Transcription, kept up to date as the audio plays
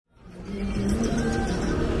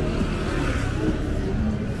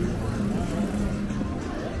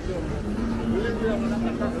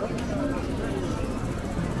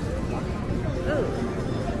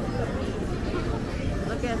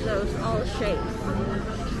shapes.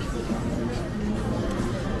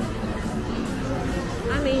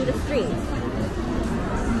 I mean the streets.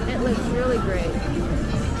 It looks really great.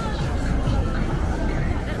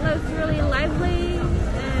 It looks really lively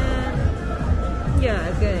and yeah,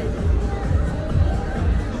 good.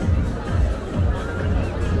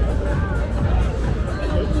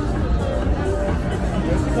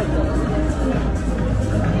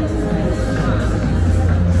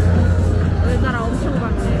 우리나라 엄청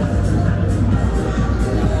밝네.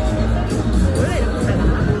 원래 이렇게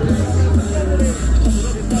밝았나?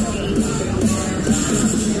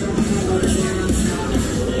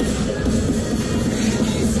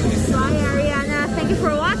 Bye Ariana, thank you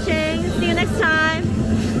for watching. See you next time.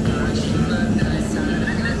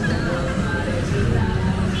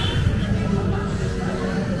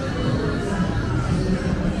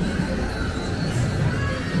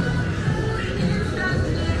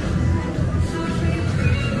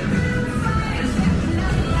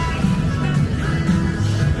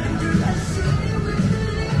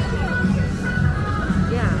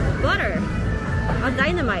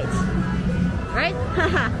 Dynamite, right?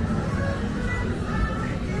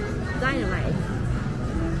 Dynamite.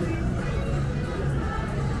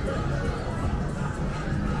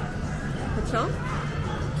 그쵸?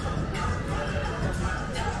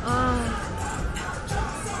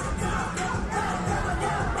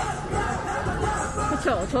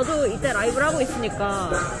 그쵸? 저도 이때 라이브를 하고 있으니까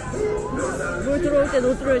물 들어올 때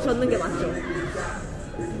노드를 젓는 게 맞죠?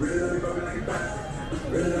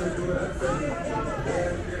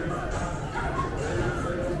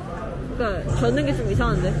 그러니까 젓는 게 좀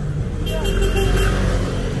이상한데.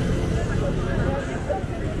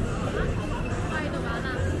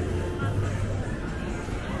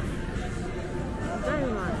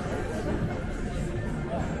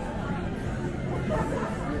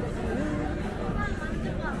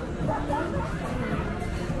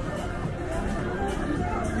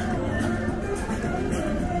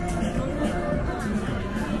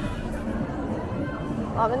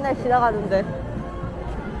 아 맨날 지나가는데.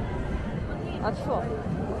 아 추워.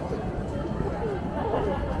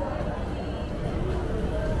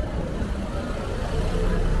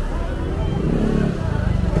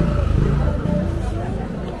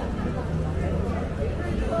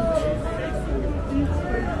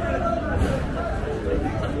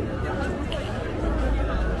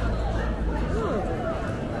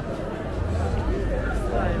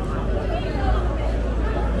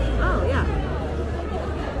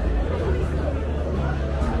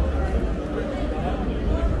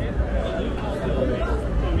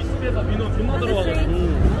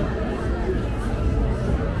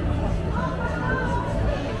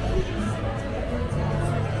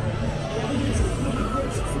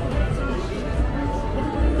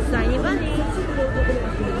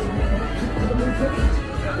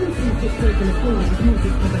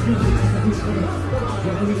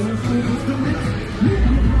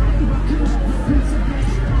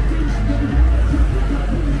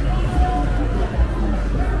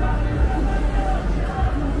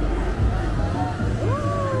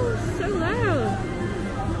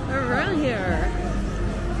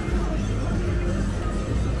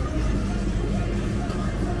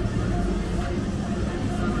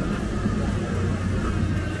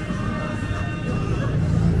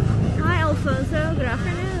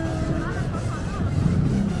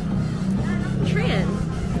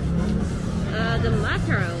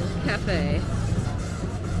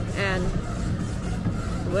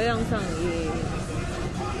 왜 항상 이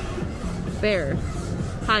bear,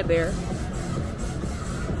 hi bear.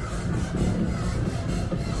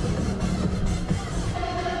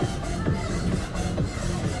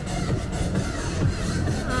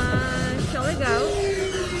 Shall we go?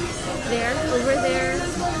 There, over there.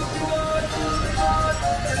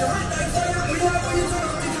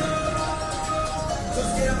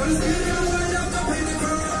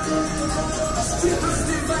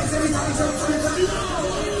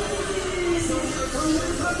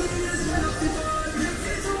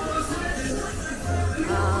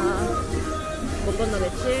 못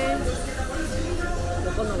건너겠지? 못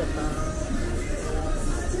건너겠다.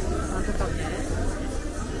 안타깝네.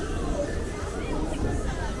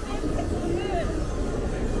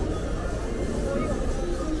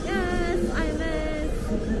 Yes, I missed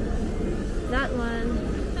that one.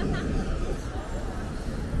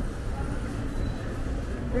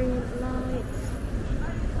 Green lights.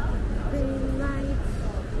 Green lights.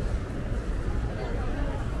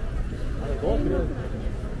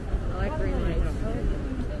 I like green lights.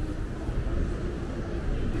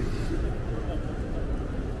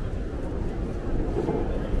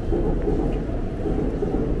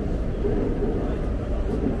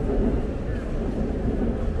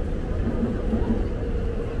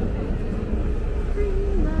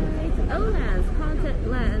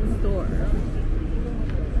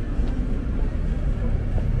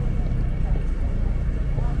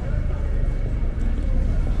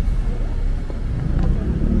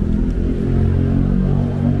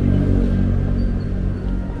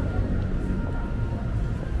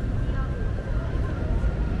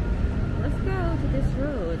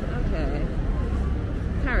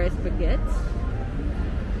 라이스 브리켓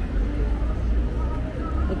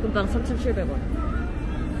볶음빵 3,700원.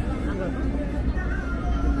 안 그럴까?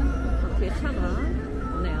 뒤에 차가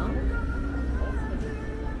오네요.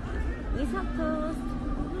 이삭 토스트.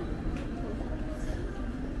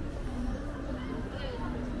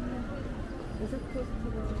 이삭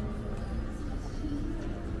토스트가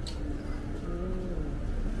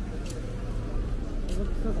이거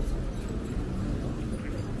비싸다.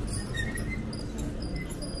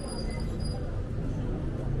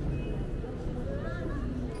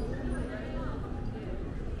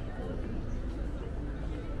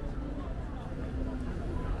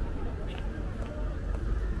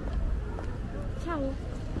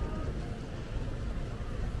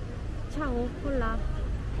 차오 콜라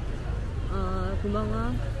고마워.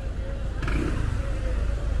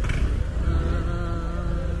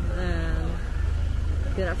 And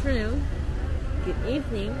good afternoon, good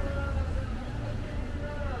evening.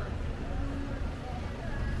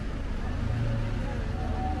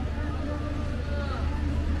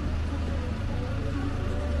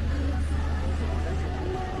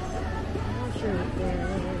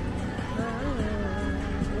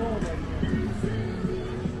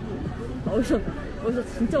 어디서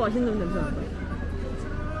진짜 맛있는 냄새 난다.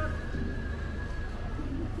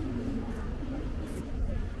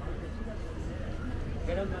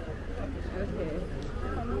 이렇게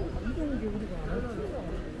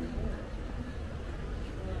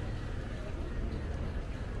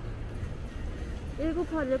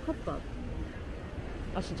 1981 컵밥.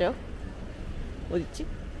 아 진짜요? 어딨지?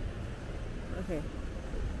 오케이.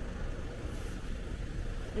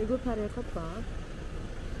 1981 컵밥.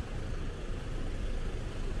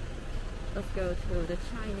 Let's go to the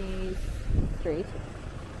Chinese street.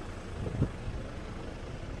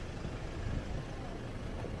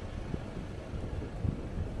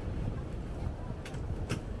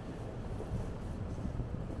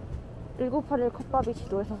 (1981) 컵밥이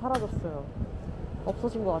지도에서 사라졌어요.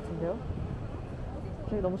 없어진 것 같은데요?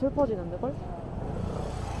 저기 너무 슬퍼지는데걸?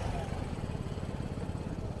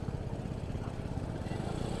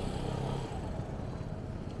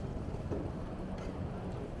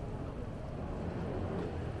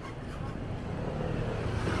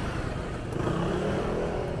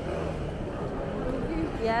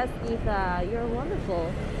 Yes, Etha, you're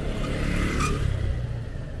wonderful.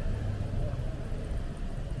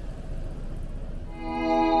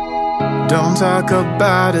 Don't talk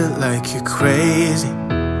about it like you're crazy.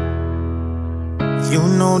 You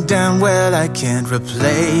know damn well I can't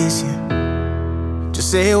replace you. Just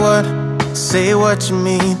say what you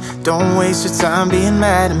mean. Don't waste your time being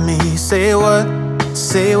mad at me. Say what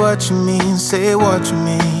you mean, say what you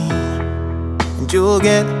mean. And you'll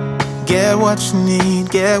get what you need,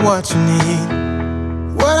 get what you need.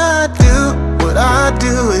 What I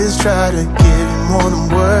do is try to give you more than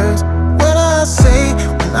words. When I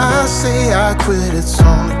say I quit, it's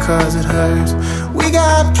only cause it hurts. We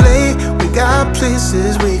got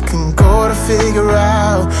places we can go to figure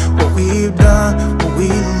out what we've done, what we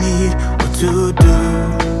need, what to do.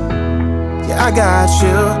 Yeah, I got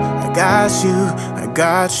you, I got you, I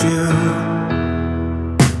got you.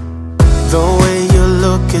 The way you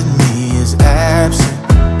look at me is absent.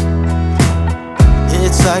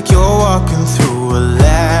 It's like you're walking through a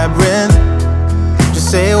labyrinth. Just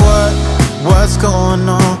say what's going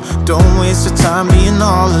on. Don't waste your time being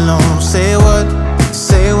all alone. Say what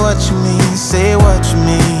you mean, say what you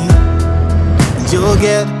mean. And you'll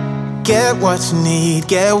get what you need,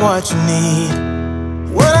 get what you need.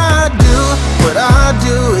 What I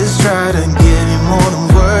do is try to give you more than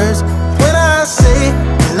words. When I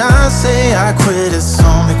say I quit, it's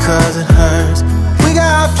only cause it hurts. We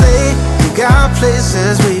got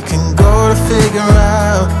places we can go to figure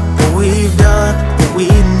out what we've done, what we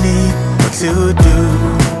need, what to do.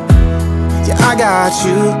 Yeah, I got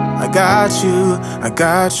you, I got you, I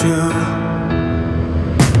got you.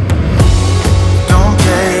 Don't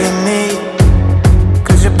play me,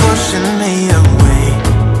 cause you're pushing me away.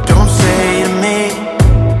 Don't say to me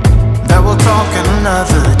that we'll talk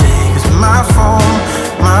another day. Cause my phone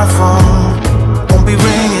won't be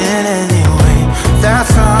ringing anyway.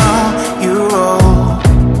 That's how you roll,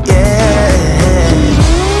 yeah.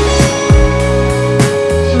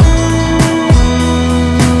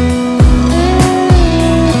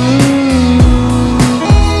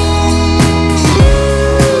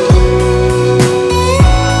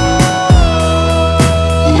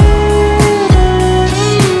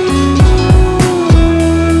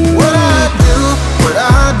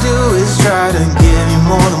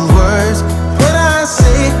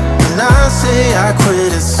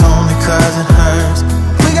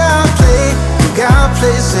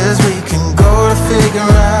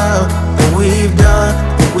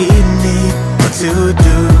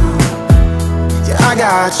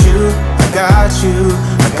 got you, I got you,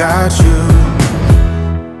 I got you.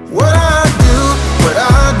 What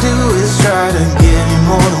I do is try to give you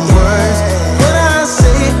more than words. When I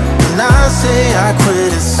say I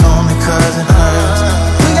quit, it's only cause it hurts.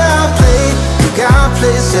 We got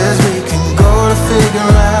places we can go to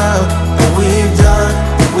figure out what we've done,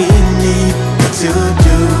 what we need to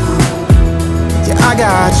do. Yeah, I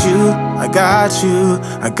got you, I got you,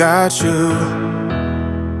 I got you.